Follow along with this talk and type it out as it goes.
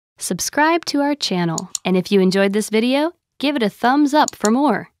Subscribe to our channel, and if you enjoyed this video, give it a thumbs up for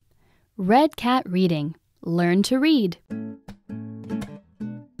more. Red Cat Reading. Learn to read.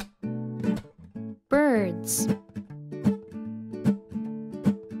 Birds.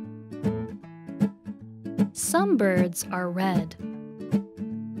 Some birds are red.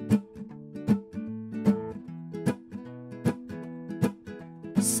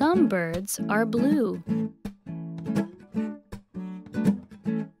 Some birds are blue.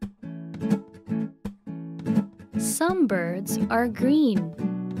 Some birds are green.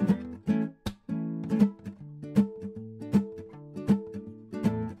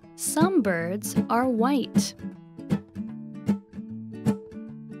 Some birds are white.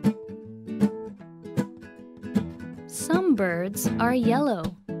 Some birds are yellow.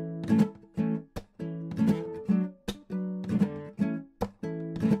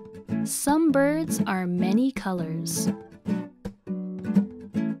 Some birds are many colors.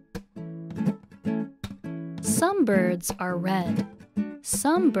 Some birds are red.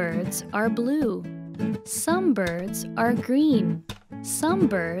 Some birds are blue. Some birds are green. Some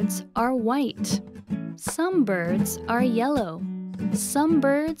birds are white. Some birds are yellow. Some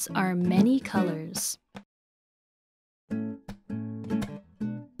birds are many colors.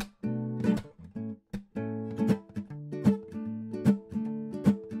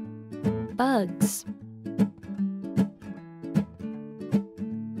 Bugs.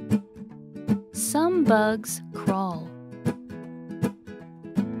 Some bugs crawl.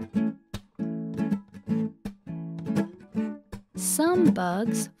 Some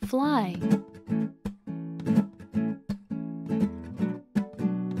bugs fly.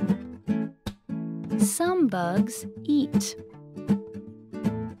 Some bugs eat.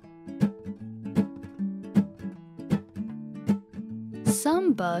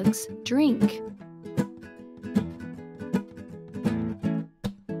 Some bugs drink.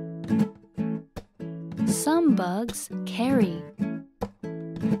 Some bugs carry.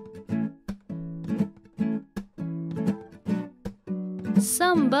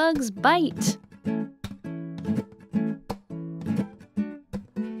 Some bugs bite.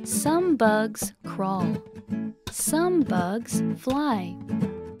 Some bugs crawl. Some bugs fly.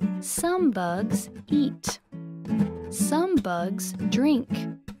 Some bugs eat. Some bugs drink.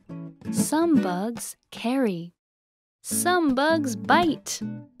 Some bugs carry. Some bugs bite.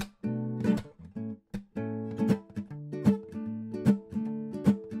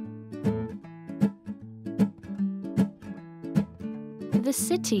 The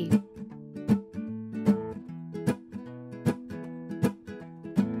city.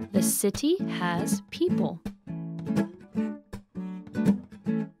 The city has people.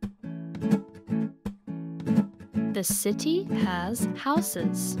 The city has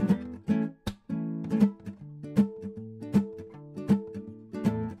houses.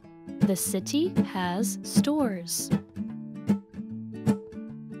 The city has stores.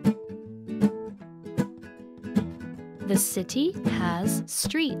 The city has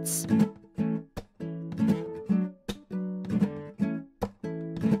streets.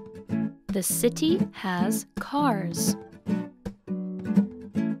 The city has cars.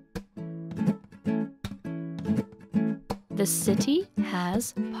 The city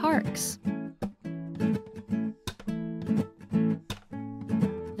has parks.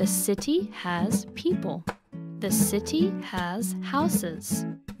 The city has people. The city has houses.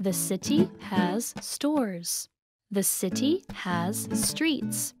 The city has stores. The city has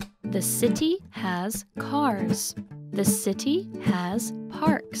streets. The city has cars. The city has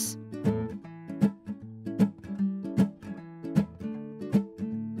parks.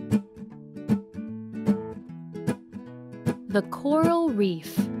 The Coral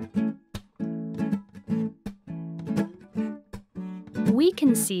Reef. We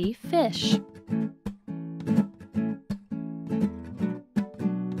can see fish.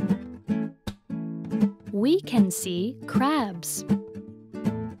 We can see crabs.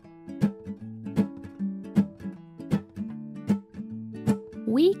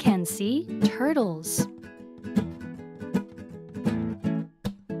 We can see turtles.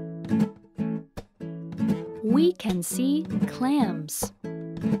 We can see clams.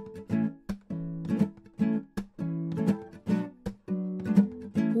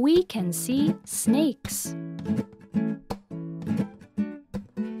 We can see snakes.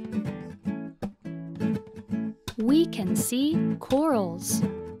 We can see corals.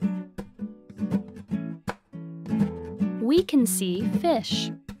 We can see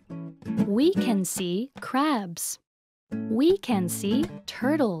fish. We can see crabs. We can see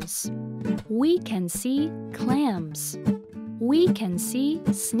turtles. We can see clams. We can see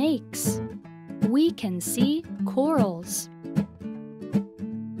snakes. We can see corals.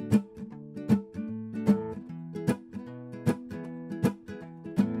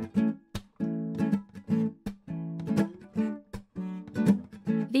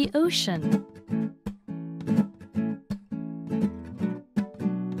 the ocean.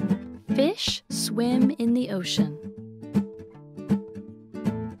 Fish swim in the ocean.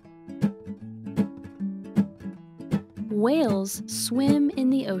 Whales swim in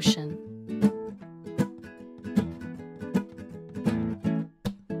the ocean.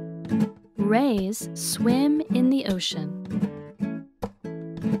 Rays swim in the ocean.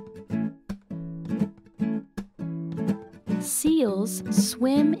 Seals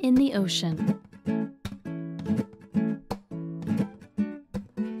swim in the ocean.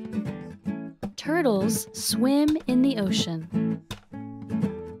 Turtles swim in the ocean.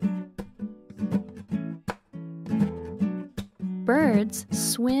 Birds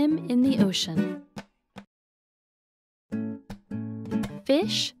swim in the ocean.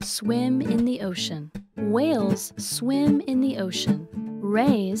 Fish swim in the ocean. Whales swim in the ocean.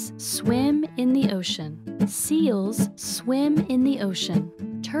 Rays swim in the ocean. Seals swim in the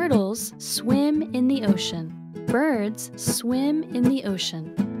ocean. Turtles swim in the ocean. Birds swim in the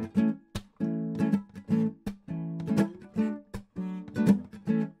ocean.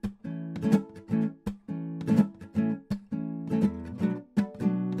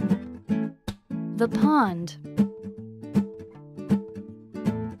 The pond.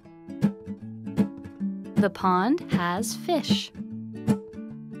 The pond has fish.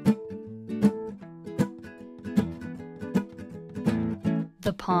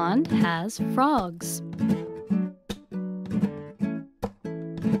 The pond has frogs.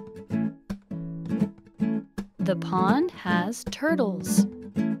 The pond has turtles.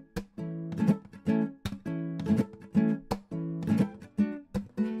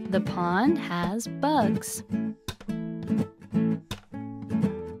 The pond has bugs.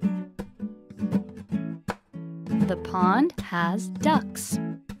 The pond has ducks.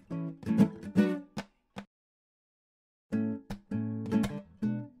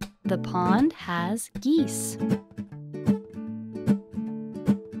 The pond has geese.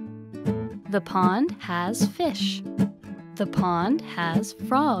 The pond has fish. The pond has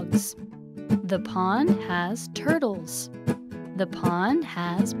frogs. The pond has turtles. The pond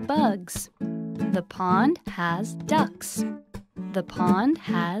has bugs. The pond has ducks. The pond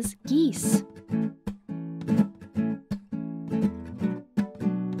has geese.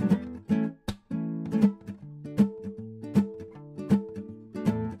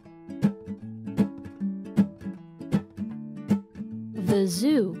 The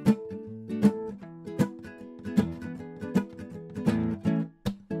zoo.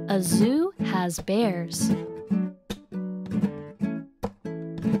 A zoo has bears.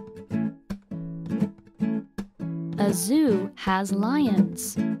 A zoo has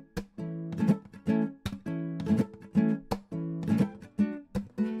lions.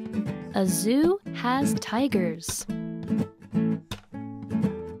 A zoo has tigers.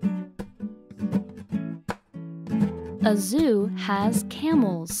 A zoo has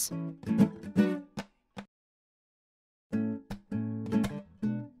camels.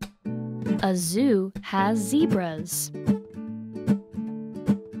 A zoo has zebras.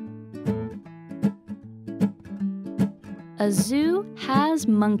 A zoo has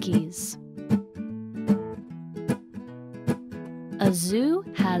monkeys. A zoo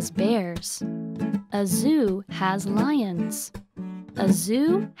has bears. A zoo has lions. A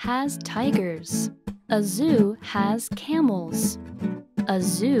zoo has tigers. A zoo has camels. A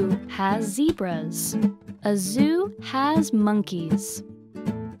zoo has zebras. A zoo has monkeys.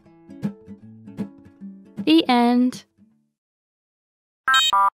 The end.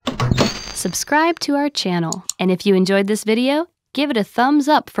 Subscribe to our channel, and if you enjoyed this video, give it a thumbs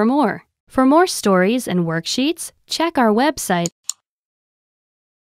up for more. For more stories and worksheets, check our website